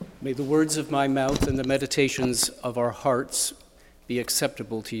May the words of my mouth and the meditations of our hearts be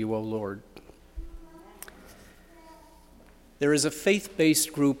acceptable to you, O Lord. There is a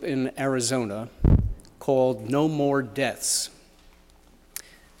faith-based group in Arizona called No More Deaths.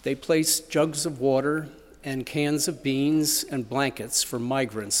 They place jugs of water and cans of beans and blankets for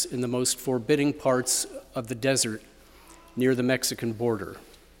migrants in the most forbidding parts of the desert near the Mexican border.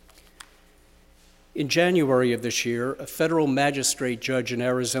 In January of this year, a federal magistrate judge in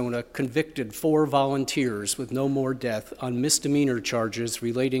Arizona convicted 4 volunteers with No More Death on misdemeanor charges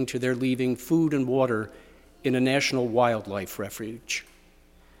relating to their leaving food and water in a national wildlife refuge.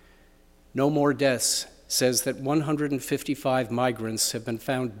 No More Deaths says that 155 migrants have been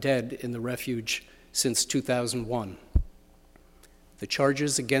found dead in the refuge since 2001. The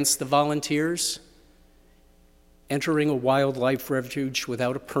charges against the volunteers: entering a wildlife refuge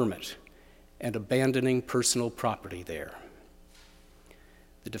without a permit and abandoning personal property there.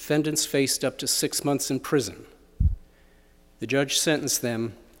 The defendants faced up to 6 months in prison. The judge sentenced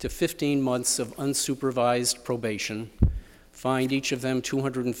them to 15 months of unsupervised probation, fined each of them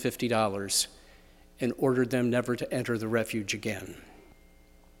 $250, and ordered them never to enter the refuge again.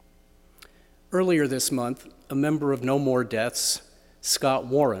 Earlier this month, a member of No More Deaths, Scott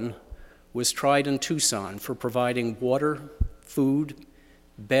Warren, was tried in Tucson for providing water, food,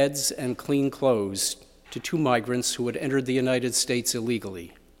 beds, and clean clothes to 2 migrants who had entered the United States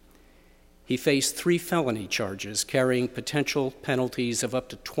illegally. He faced 3 felony charges carrying potential penalties of up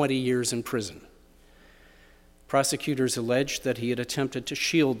to 20 years in prison. Prosecutors alleged that he had attempted to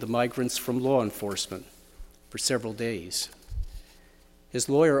shield the migrants from law enforcement for several days. His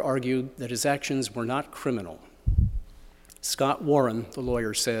lawyer argued that his actions were not criminal. Scott Warren, the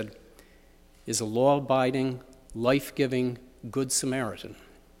lawyer said, is a law-abiding, life-giving Good Samaritan.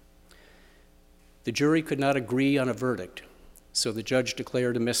 The jury could not agree on a verdict, so the judge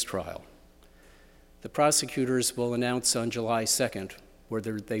declared a mistrial. The prosecutors will announce on July 2nd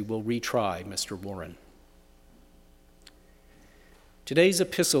whether they will retry Mr. Warren. Today's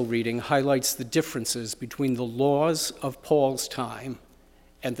epistle reading highlights the differences between the laws of Paul's time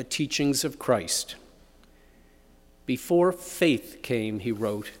and the teachings of Christ. Before faith came, he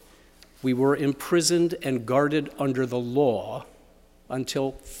wrote, we were imprisoned and guarded under the law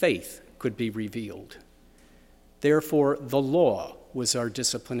until faith could be revealed. Therefore, the law was our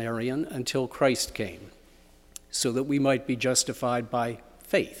disciplinarian until Christ came, so that we might be justified by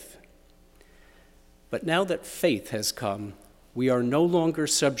faith. But now that faith has come, we are no longer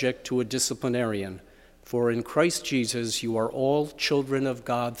subject to a disciplinarian, for in Christ Jesus you are all children of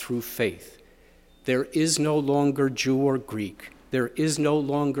God through faith. There is no longer Jew or Greek. There is no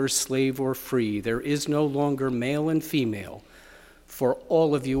longer slave or free. There is no longer male and female, for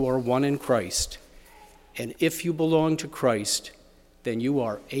all of you are one in Christ. And if you belong to Christ, then you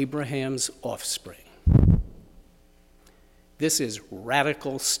are Abraham's offspring. This is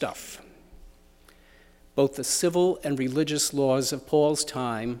radical stuff. Both the civil and religious laws of Paul's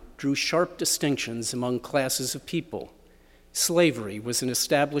time drew sharp distinctions among classes of people. Slavery was an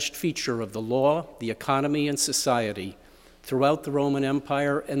established feature of the law, the economy, and society throughout the Roman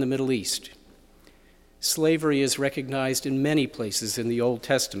Empire and the Middle East. Slavery is recognized in many places in the Old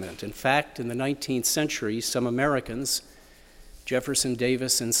Testament. In fact, in the 19th century, some Americans, Jefferson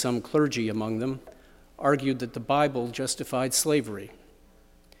Davis and some clergy among them, argued that the Bible justified slavery.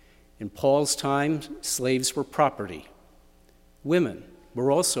 In Paul's time, slaves were property. Women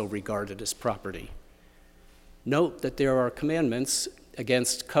were also regarded as property. Note that there are commandments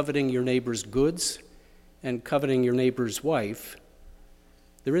against coveting your neighbor's goods and coveting your neighbor's wife.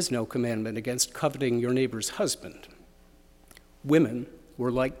 There is no commandment against coveting your neighbor's husband. Women were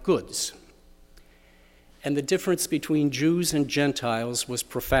like goods. And the difference between Jews and Gentiles was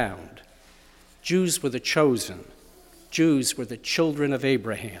profound. Jews were the chosen. Jews were the children of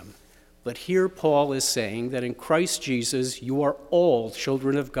Abraham. But here Paul is saying that in Christ Jesus you are all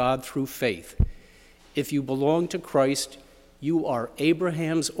children of God through faith. If you belong to Christ, you are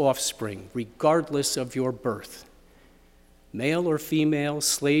Abraham's offspring, regardless of your birth. Male or female,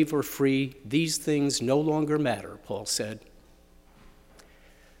 slave or free, these things no longer matter, Paul said.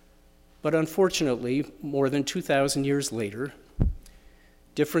 But unfortunately, more than 2,000 years later,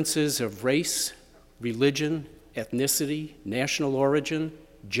 differences of race, religion, ethnicity, national origin,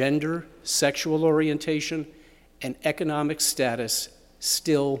 gender, sexual orientation, and economic status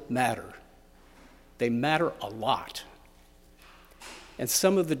still matter. They matter a lot. And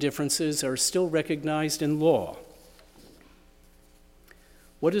some of the differences are still recognized in law.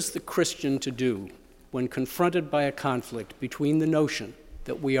 What is the Christian to do when confronted by a conflict between the notion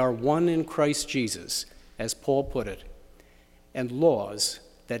that we are one in Christ Jesus, as Paul put it, and laws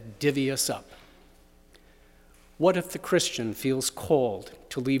that divvy us up? What if the Christian feels called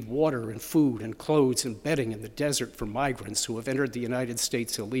to leave water and food and clothes and bedding in the desert for migrants who have entered the United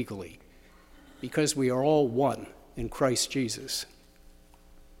States illegally? Because we are all one in Christ Jesus.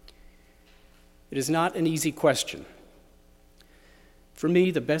 It is not an easy question. For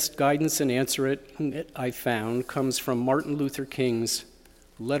me, the best guidance and answer it I found comes from Martin Luther King's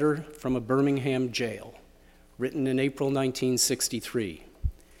letter from a Birmingham jail, written in April 1963.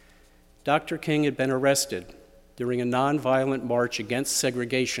 Dr. King had been arrested during a nonviolent march against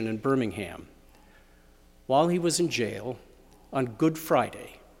segregation in Birmingham. While he was in jail, on Good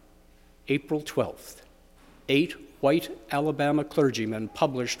Friday, April 12th, 8 white Alabama clergymen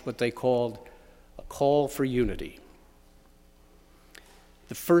published what they called a call for unity.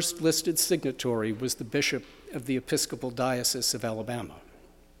 The first listed signatory was the bishop of the Episcopal Diocese of Alabama.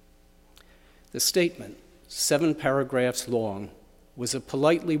 The statement, 7 paragraphs long, was a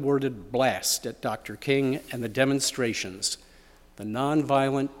politely worded blast at Dr. King and the demonstrations, the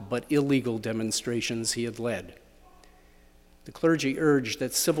nonviolent but illegal demonstrations he had led. The clergy urged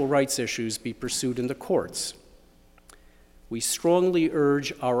that civil rights issues be pursued in the courts. We strongly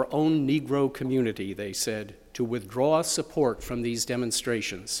urge our own Negro community, they said, to withdraw support from these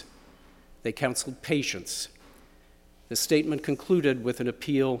demonstrations. They counseled patience. The statement concluded with an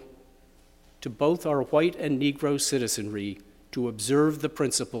appeal to both our white and Negro citizenry to observe the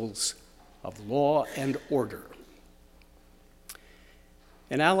principles of law and order.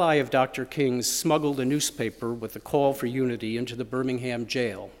 An ally of Dr. King's smuggled a newspaper with a call for unity into the Birmingham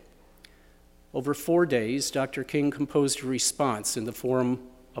jail. Over 4 days, Dr. King composed a response in the form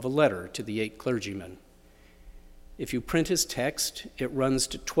of a letter to the 8 clergymen. If you print his text, it runs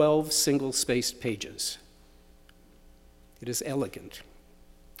to 12 single-spaced pages. It is elegant,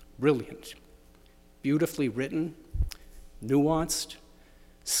 brilliant, beautifully written, nuanced,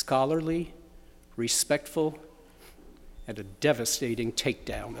 scholarly, respectful, and a devastating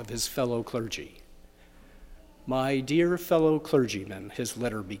takedown of his fellow clergy. My dear fellow clergymen, his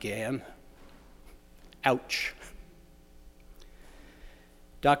letter began. Ouch.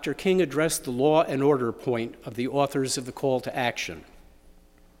 Dr. King addressed the law and order point of the authors of the call to action.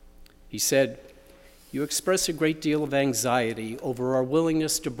 He said, "You express a great deal of anxiety over our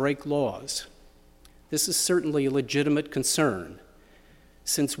willingness to break laws. This is certainly a legitimate concern.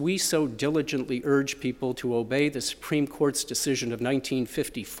 Since we so diligently urge people to obey the Supreme Court's decision of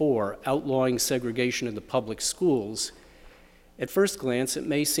 1954 outlawing segregation in the public schools, at first glance it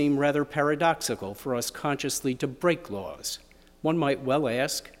may seem rather paradoxical for us consciously to break laws. One might well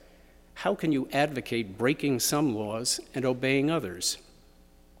ask, how can you advocate breaking some laws and obeying others?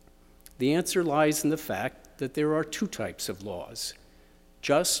 The answer lies in the fact that there are 2 types of laws,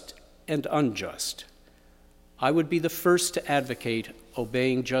 just and unjust. I would be the first to advocate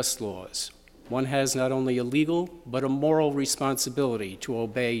obeying just laws. One has not only a legal, but a moral responsibility to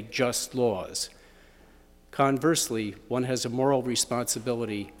obey just laws. Conversely, one has a moral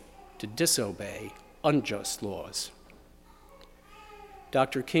responsibility to disobey unjust laws."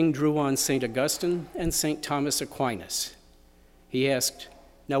 Dr. King drew on St. Augustine and St. Thomas Aquinas. He asked,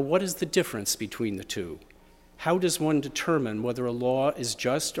 now what is the difference between the 2? How does one determine whether a law is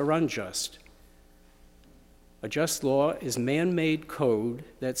just or unjust? A just law is man-made code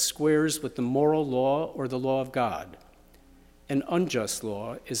that squares with the moral law or the law of God. An unjust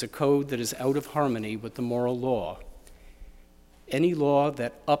law is a code that is out of harmony with the moral law. Any law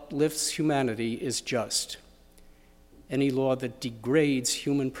that uplifts humanity is just. Any law that degrades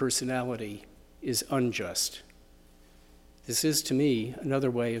human personality is unjust. This is, to me,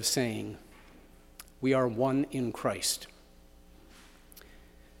 another way of saying we are one in Christ.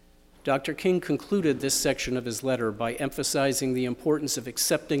 Dr. King concluded this section of his letter by emphasizing the importance of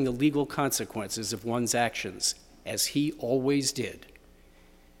accepting the legal consequences of one's actions, as he always did.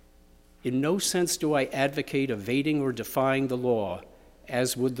 In no sense do I advocate evading or defying the law,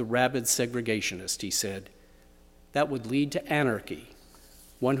 as would the rabid segregationist, he said. That would lead to anarchy.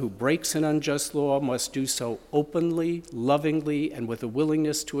 One who breaks an unjust law must do so openly, lovingly, and with a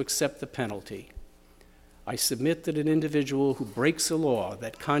willingness to accept the penalty. I submit that an individual who breaks a law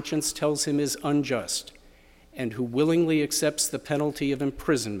that conscience tells him is unjust and who willingly accepts the penalty of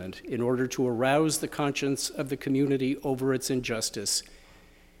imprisonment in order to arouse the conscience of the community over its injustice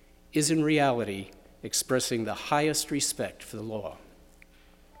is in reality expressing the highest respect for the law.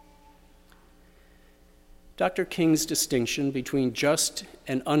 Dr. King's distinction between just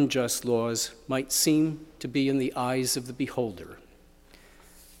and unjust laws might seem to be in the eyes of the beholder.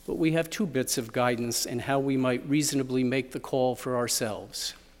 But we have 2 bits of guidance in how we might reasonably make the call for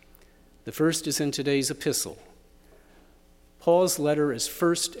ourselves. The first is in today's epistle. Paul's letter is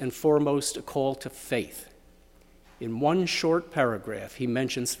first and foremost a call to faith. In one short paragraph, he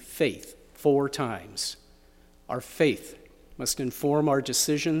mentions faith 4 times. Our faith must inform our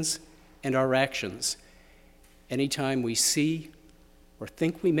decisions and our actions anytime we see or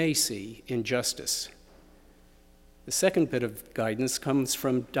think we may see injustice. The second bit of guidance comes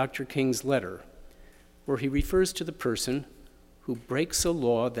from Dr. King's letter, where he refers to the person who breaks a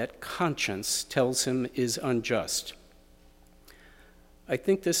law that conscience tells him is unjust. I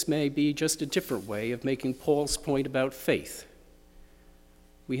think this may be just a different way of making Paul's point about faith.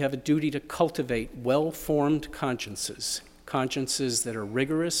 We have a duty to cultivate well-formed consciences that are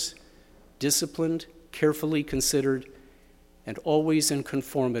rigorous, disciplined, carefully considered, and always in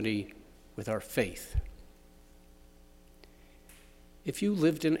conformity with our faith. If you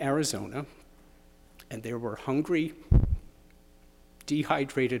lived in Arizona and there were hungry,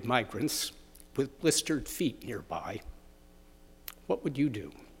 dehydrated migrants with blistered feet nearby, what would you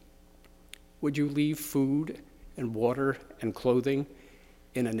do? Would you leave food and water and clothing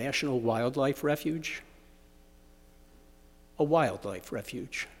in a national wildlife refuge? A wildlife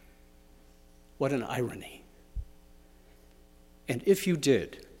refuge. What an irony. And if you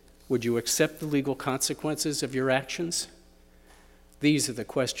did, would you accept the legal consequences of your actions? These are the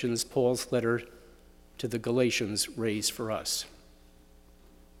questions Paul's letter to the Galatians raised for us.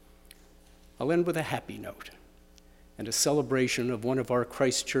 I'll end with a happy note and a celebration of one of our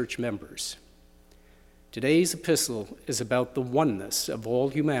Christ Church members. Today's epistle is about the oneness of all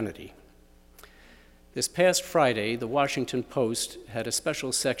humanity. This past Friday, the Washington Post had a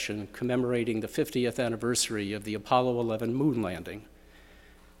special section commemorating the 50th anniversary of the Apollo 11 moon landing.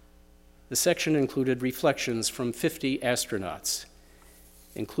 The section included reflections from 50 astronauts,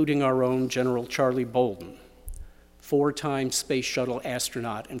 including our own General Charlie Bolden, 4-time space shuttle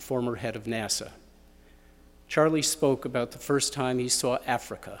astronaut and former head of NASA. Charlie spoke about the first time he saw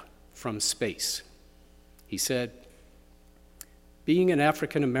Africa from space. He said, "Being an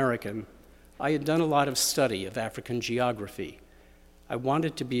African American, I had done a lot of study of African geography. I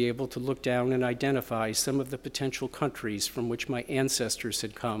wanted to be able to look down and identify some of the potential countries from which my ancestors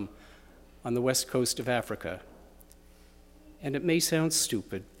had come on the west coast of Africa. And it may sound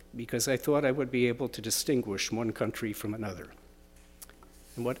stupid, because I thought I would be able to distinguish one country from another.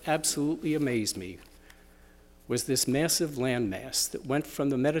 And what absolutely amazed me was this massive landmass that went from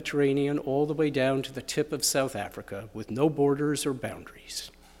the Mediterranean all the way down to the tip of South Africa with no borders or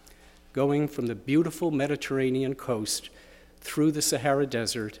boundaries, going from the beautiful Mediterranean coast through the Sahara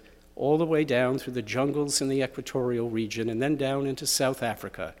Desert, all the way down through the jungles in the equatorial region, and then down into South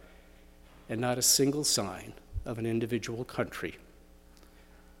Africa, and not a single sign of an individual country.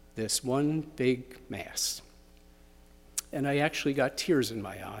 This one big mass." And I actually got tears in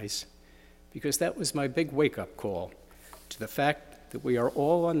my eyes, because that was my big wake-up call to the fact that we are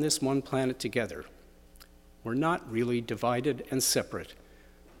all on this one planet together. We're not really divided and separate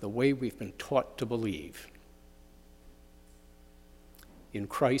the way we've been taught to believe. In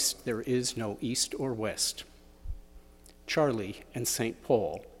Christ, there is no east or west. Charlie and St.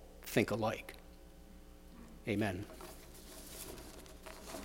 Paul think alike. Amen.